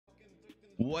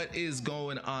What is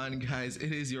going on, guys?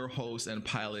 It is your host and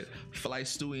pilot Fly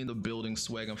Stewie in the building,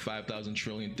 swagging 5,000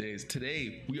 trillion days.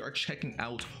 Today we are checking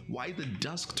out why the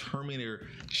Dusk Terminator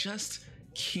just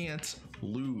can't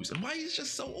lose and why he's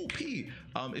just so OP.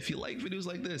 If you like videos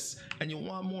like this and you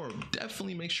want more,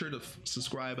 definitely make sure to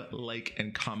subscribe, like,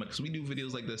 and comment, because we do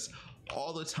videos like this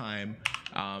all the time.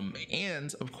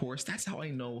 And of course, that's how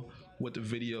I know what the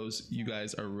videos you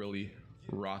guys are really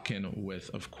rocking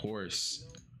with, of course.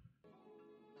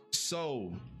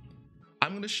 So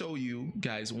I'm going to show you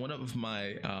guys one of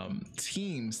my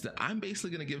teams that I'm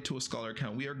basically going to give to a scholar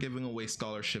account. We are giving away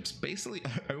scholarships basically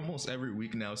almost every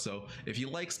week now. So if you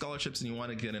like scholarships and you want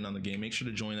to get in on the game, make sure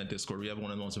to join that Discord. We have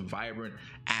one of the most vibrant,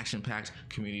 action-packed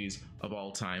communities of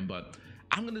all time. But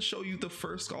I'm going to show you the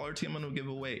first scholar team I'm going to give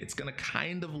away. It's going to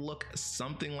kind of look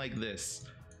something like this.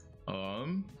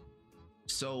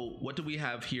 So what do we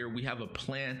have here? We have a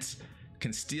plant,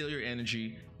 can steal your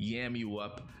energy, yam you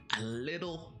up, a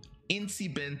little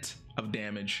incy bit of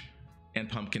damage, and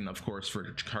pumpkin, of course,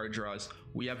 for card draws.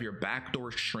 We have your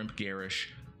backdoor shrimp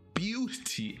garish.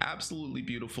 Beauty, absolutely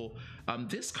beautiful.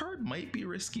 This card might be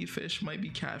risky fish, might be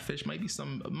catfish, might be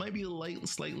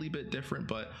slightly bit different,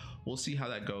 but we'll see how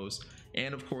that goes.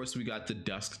 And of course, we got the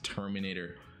Dusk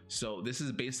Terminator. So this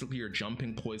is basically your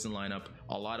jumping poison lineup.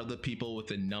 A lot of the people with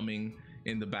the numbing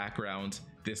in the background,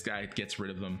 this guy gets rid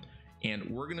of them. And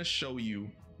we're gonna show you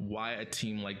why a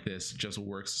team like this just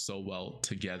works so well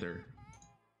together.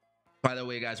 By the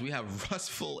way, guys, we have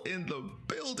Rustful in the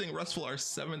building. Rustful, our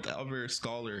 7th ever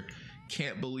scholar.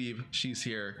 Can't believe she's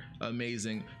here.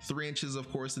 Amazing. 3 inches, of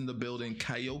course, in the building.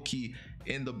 Kyoki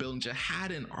in the building.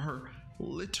 Jihadin, our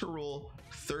literal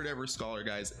 3rd ever scholar,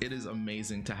 guys. It is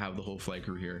amazing to have the whole flight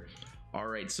crew here. All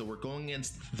right, so we're going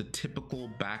against the typical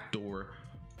backdoor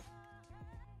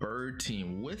bird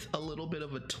team with a little bit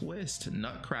of a twist.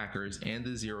 Nutcrackers and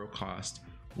the 0 cost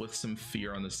with some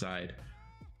fear on the side.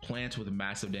 Plant with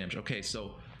massive damage. Okay,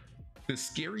 so the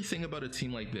scary thing about a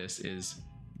team like this is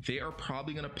they are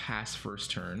probably going to pass first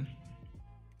turn.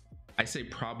 I say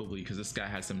probably because this guy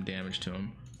has some damage to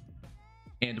him,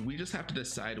 and we just have to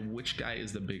decide which guy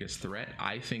is the biggest threat.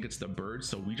 I think it's the bird,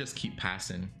 so we just keep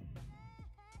passing.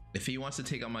 If he wants to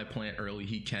take out my plant early,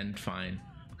 he can, fine,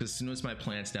 because as soon as my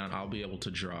plant's down, I'll be able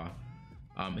to draw.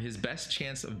 His best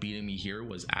chance of beating me here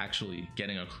was actually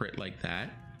getting a crit like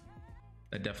that.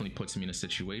 That definitely puts me in a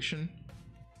situation.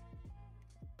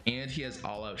 And he has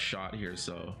all-out shot here,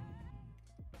 so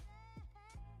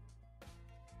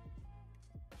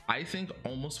I think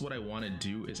almost what I want to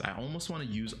do is I almost want to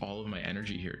use all of my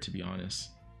energy here, to be honest.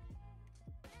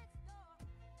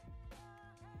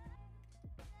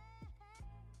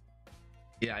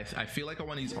 Yeah, I feel like I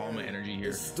want to use all my energy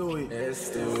here.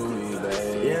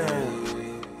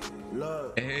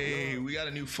 Hey, we got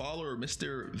a new follower,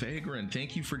 Mr. Vagrant.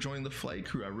 Thank you for joining the flight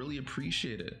crew. I really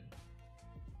appreciate it.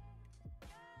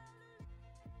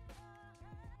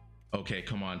 Okay,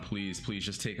 come on, please,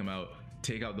 just take him out.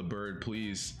 Take out the bird,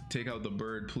 please. Take out the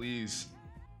bird, please.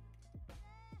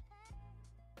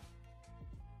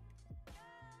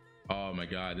 Oh my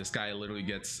god, this guy literally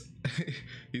gets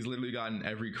he's literally gotten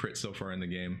every crit so far in the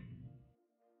game.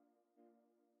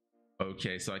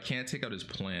 Okay, so I can't take out his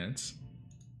plants.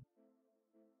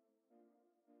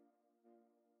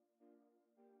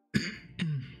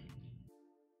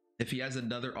 If he has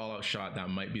another all-out shot, that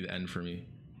might be the end for me.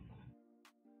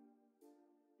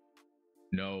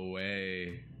 No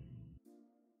way.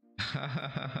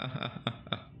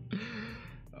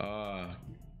 All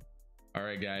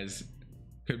right, guys,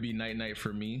 could be night night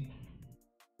for me.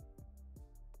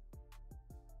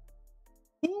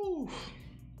 Woo!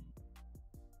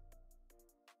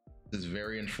 This is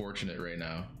very unfortunate right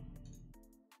now.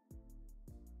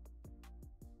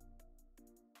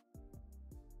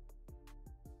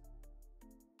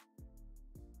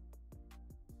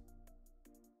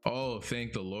 Oh,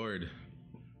 thank the Lord.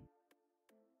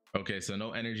 Okay, so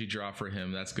no energy draw for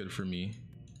him. That's good for me.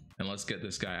 And let's get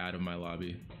this guy out of my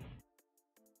lobby.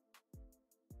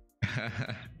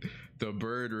 The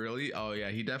bird, really? Oh yeah,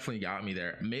 he definitely got me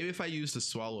there. Maybe if I used the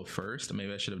swallow first,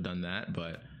 maybe I should have done that.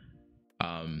 But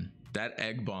that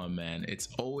egg bomb, man, it's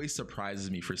always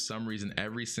surprises me for some reason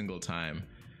every single time.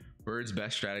 Bird's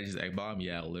best strategy is egg bomb.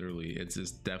 Yeah, literally, it's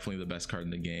just definitely the best card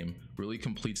in the game. Really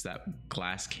completes that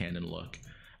glass cannon look.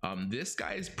 This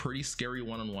guy is pretty scary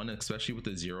one-on-one, especially with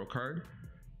the 0 card.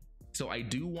 So I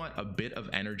do want a bit of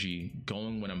energy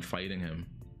going when I'm fighting him,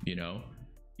 you know?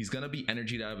 He's gonna be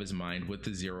energied out of his mind with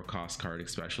the 0 cost card,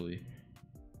 especially.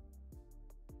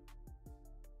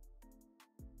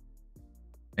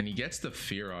 And he gets the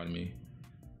fear on me.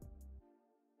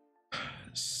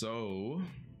 So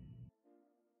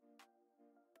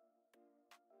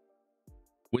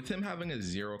With him having a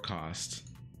 0 cost,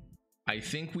 I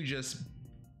think we just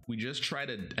try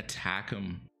to attack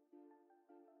him.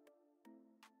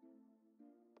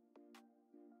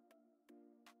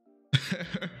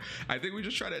 I think we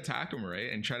just try to attack him,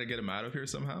 right? And try to get him out of here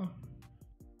somehow.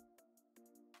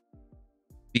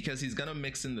 Because he's gonna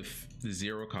mix in the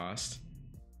 0 cost.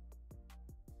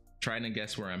 Trying to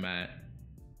guess where I'm at.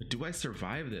 Do I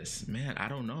survive this? Man, I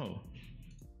don't know.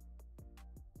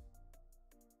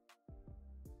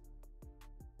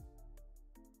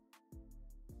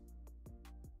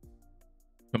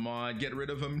 Come on, get rid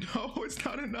of him. No, it's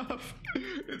not enough.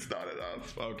 It's not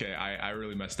enough. Okay, I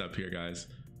really messed up here, guys.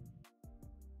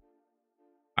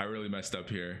 I really messed up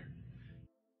here.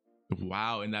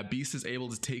 Wow, and that beast is able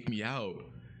to take me out.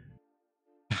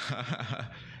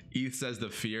 Eth says the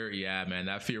fear. Yeah, man,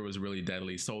 that fear was really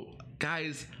deadly. So,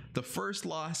 guys, the first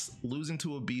loss, losing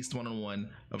to a beast one-on-one.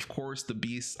 Of course, the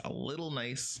beast, a little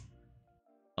nice,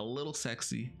 a little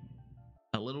sexy,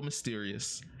 a little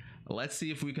mysterious. Let's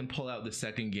see if we can pull out the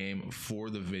second game for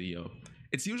the video.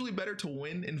 It's usually better to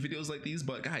win in videos like these,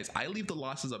 but guys, I leave the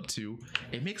losses up too.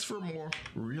 It makes for a more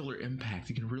realer impact.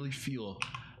 You can really feel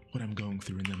what I'm going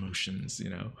through in the emotions, you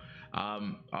know?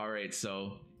 All right,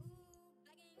 so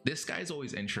this guy's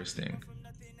always interesting.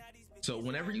 So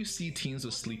whenever you see teams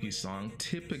with Sleepy Song,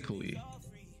 typically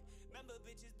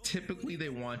they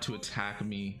want to attack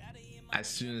me as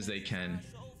soon as they can.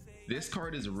 This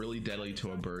card is really deadly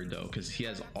to a bird though, because he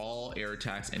has all air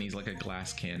attacks and he's like a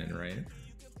glass cannon, right?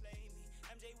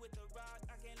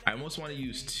 I almost want to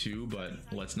use 2, but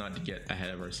let's not get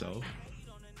ahead of ourselves.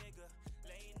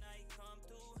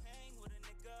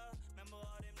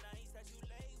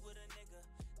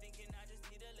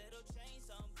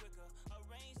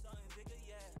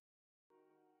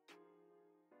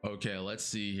 Okay, let's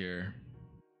see here.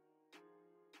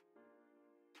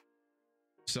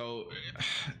 So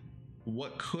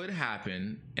what could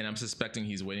happen, and I'm suspecting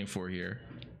he's waiting for here,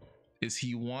 is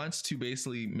he wants to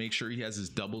basically make sure he has his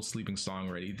double Sleeping Song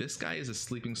ready. This guy is a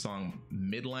Sleeping Song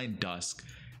midline Dusk.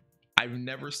 I've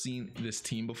never seen this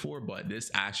team before, but this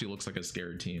actually looks like a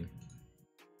scared team.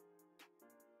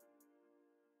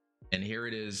 And here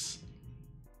it is.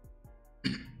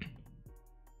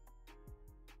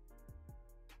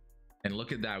 And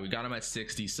look at that, we got him at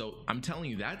 60. So I'm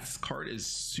telling you, that card is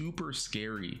super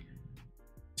scary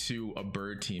to a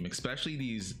bird team, especially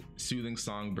these Soothing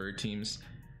Song bird teams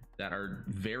that are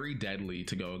very deadly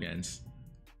to go against.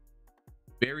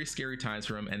 Very scary times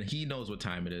for him, and he knows what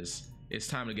time it is. It's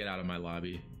time to get out of my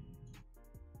lobby.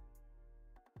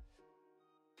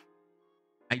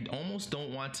 I almost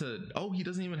don't want to. Oh, he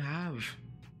doesn't even have.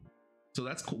 So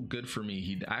that's cool, good for me.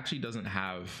 He actually doesn't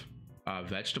have a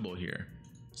vegetable here.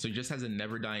 So he just has a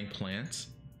never dying plant,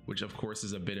 which of course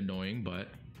is a bit annoying, but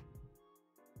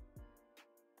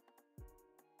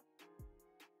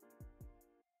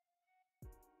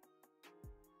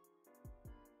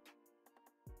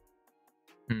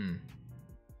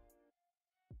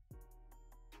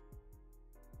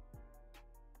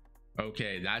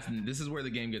okay, this is where the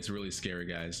game gets really scary,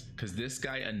 guys, because this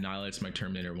guy annihilates my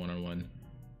Terminator one-on-one.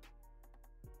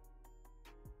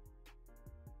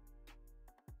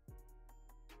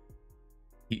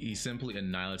 He simply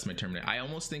annihilates my Terminator. I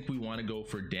almost think we want to go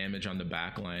for damage on the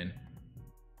back line.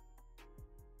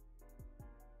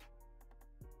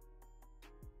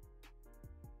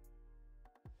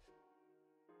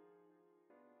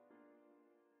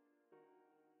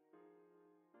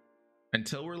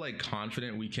 Until we're like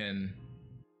confident we can.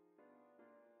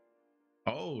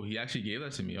 Oh, he actually gave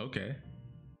that to me. Okay.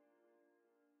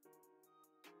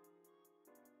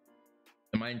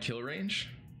 Am I in kill range?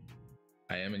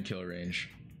 I am in kill range.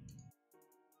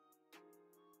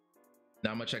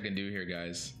 Not much I can do here,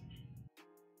 guys.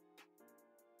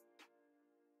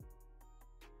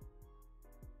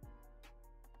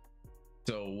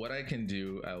 So what I can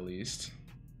do, at least,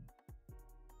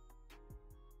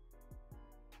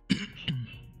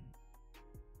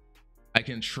 I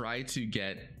can try to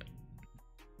get.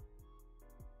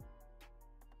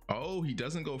 Oh, he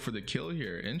doesn't go for the kill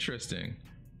here. Interesting.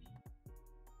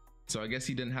 So I guess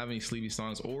he didn't have any Sleepy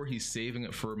Songs, or he's saving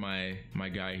it for my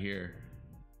guy here.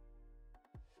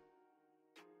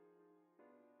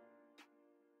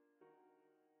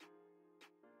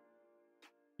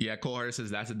 Yeah, Cole Harder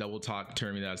says that's a double talk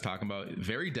term that I was talking about.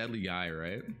 Very deadly guy,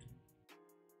 right?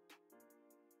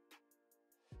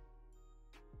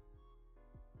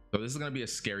 So this is gonna be a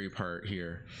scary part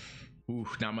here. Ooh,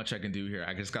 not much I can do here.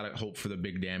 I just gotta hope for the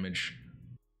big damage.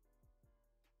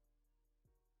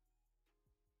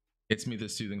 It's me, the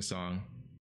Soothing Song.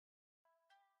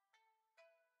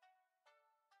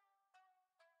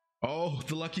 Oh,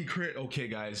 the lucky crit. Okay,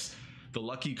 guys, the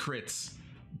lucky crits.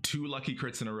 2 lucky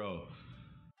crits in a row.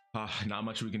 Not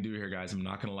much we can do here, guys. I'm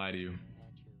not gonna lie to you.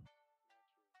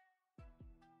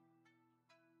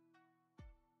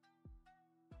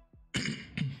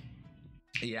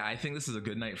 Yeah, I think this is a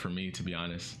good night for me, to be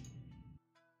honest.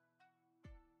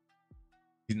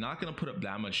 He's not gonna put up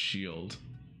that much shield.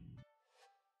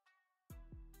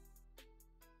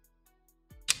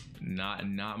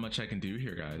 Not much I can do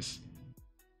here, guys.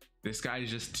 This guy is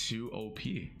just too OP.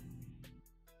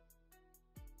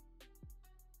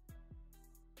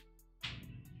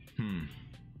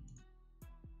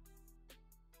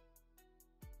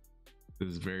 This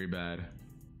is very bad.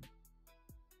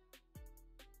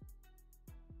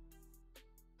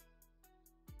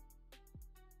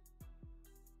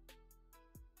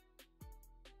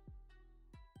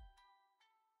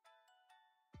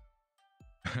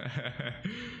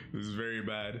 This is very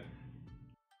bad.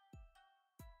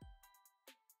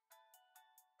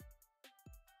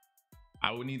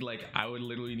 I would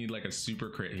literally need like a super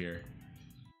crit here.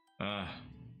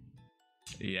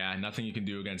 Yeah, nothing you can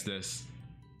do against this.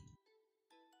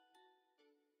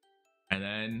 And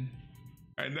then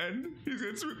he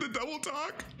gets with the double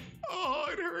talk. Oh,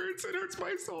 it hurts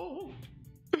my soul.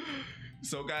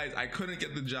 So guys, I couldn't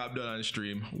get the job done on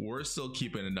stream. We're still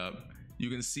keeping it up. You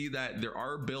can see that there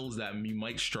are builds that you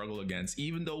might struggle against,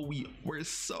 even though we're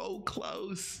so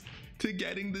close to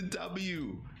getting the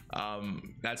W.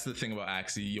 That's the thing about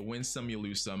Axie. You win some, you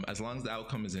lose some. As long as the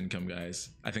outcome is income, guys.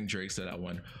 I think Drake said that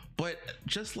one. But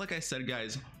just like I said,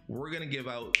 guys, we're gonna give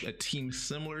out a team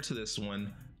similar to this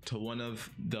one to one of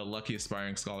the lucky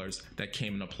aspiring scholars that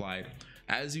came and applied.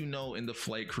 As you know, in the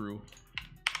flight crew,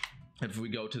 if we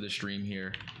go to the stream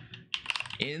here,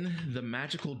 in the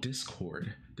magical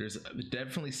Discord, there's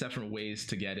definitely separate ways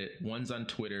to get it. One's on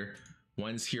Twitter,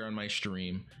 one's here on my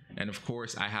stream, and of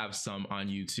course I have some on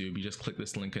YouTube. You just click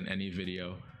this link in any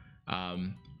video.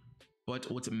 But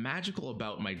what's magical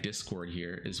about my Discord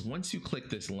here is once you click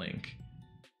this link,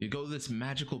 you go to this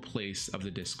magical place of the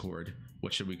Discord.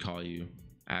 What should we call you?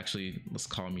 Actually, let's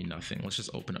call me nothing. Let's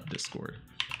just open up Discord.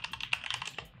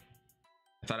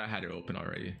 I thought I had it open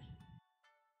already.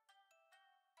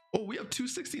 Oh, we have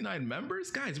 269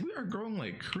 members, guys. We are growing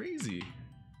like crazy.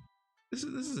 This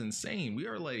is insane. We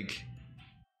are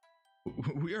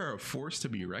a force to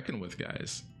be reckoned with,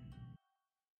 guys.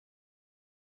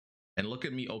 And look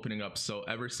at me opening up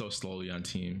ever so slowly on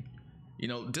team. You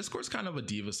know, Discord's kind of a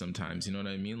diva sometimes, you know what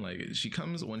I mean? Like, she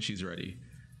comes when she's ready.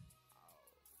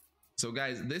 So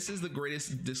guys, this is the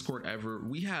greatest Discord ever.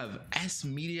 We have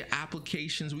S-Media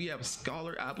applications, we have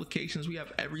Scholar applications, we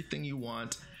have everything you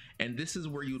want. And this is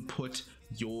where you would put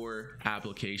your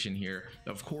application here.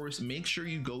 Of course, make sure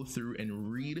you go through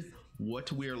and read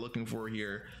what we are looking for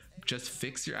here. Just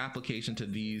fix your application to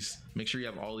these. Make sure you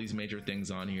have all these major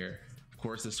things on here. Of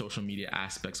course, the social media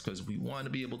aspects, because we want to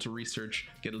be able to research,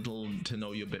 get a little to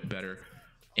know you a bit better.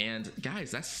 And guys,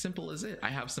 that's simple as it. I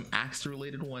have some Axie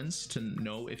related ones to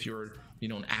know if you're, you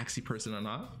know, an Axie person or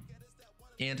not.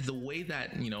 And the way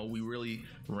that, you know, we really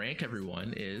rank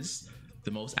everyone is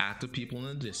the most active people in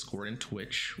the Discord and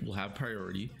Twitch will have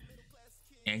priority.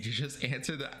 And you just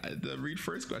answer the read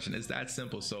first question. It's that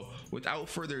simple. So without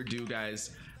further ado,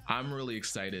 guys, I'm really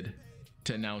excited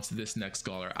to announce this next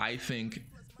scholar. I think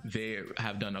they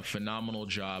have done a phenomenal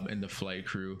job in the flight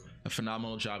crew, a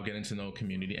phenomenal job getting to know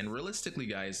community. And realistically,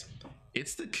 guys,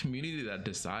 it's the community that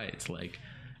decides. Like,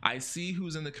 I see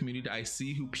who's in the community, I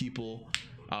see who people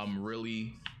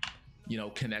really, you know,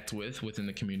 connect with within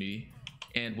the community,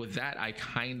 and with that I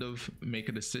kind of make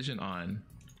a decision on,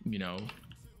 you know,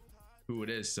 who it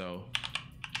is. So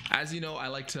as you know, I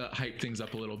like to hype things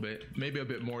up a little bit, maybe a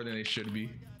bit more than they should be.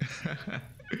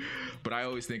 But I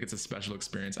always think it's a special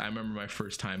experience. I remember my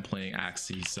first time playing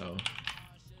Axie. So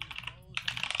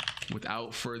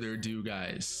without further ado,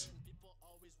 guys,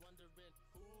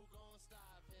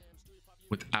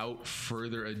 without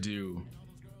further ado,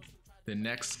 the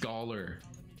next scholar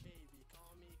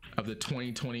of the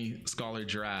 2020 scholar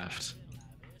draft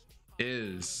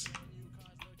is,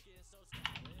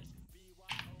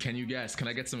 can you guess? Can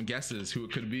I get some guesses who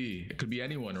it could be? It could be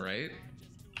anyone, right?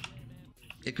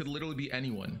 It could literally be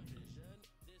anyone.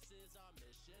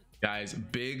 Guys,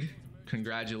 big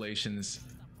congratulations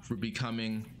for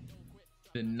becoming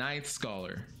the 9th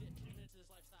scholar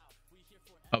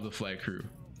of the flight crew.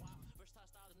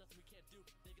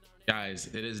 Guys,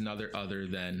 it is none other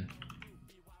than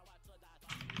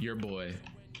your boy,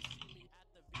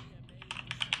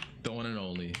 the one and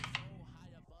only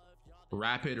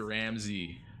Rapid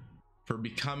Ramsey, for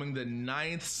becoming the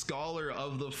 9th scholar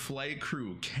of the flight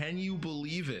crew. Can you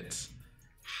believe it?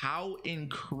 How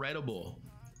incredible.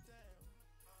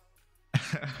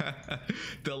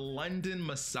 The London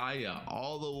Messiah,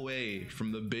 all the way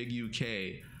from the big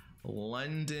UK,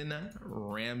 London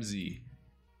Ramsey,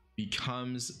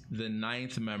 becomes the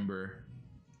 9th member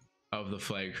of the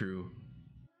flight crew.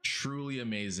 Truly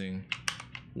amazing.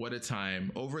 What a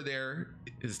time. Over there,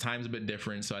 his time's a bit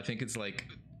different, so I think it's like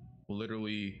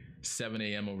literally 7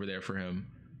 a.m. over there for him,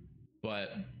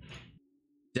 but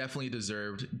definitely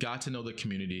deserved. Got to know the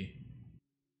community,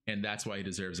 and that's why he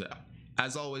deserves it.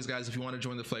 As always, guys, if you want to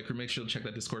join the flight crew, make sure to check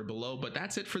that Discord below. But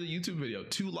that's it for the YouTube video.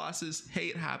 2 losses. Hey,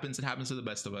 it happens to the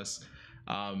best of us.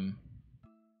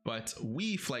 But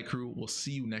we, flight crew, will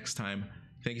see you next time.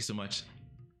 Thank you so much.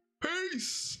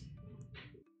 Peace.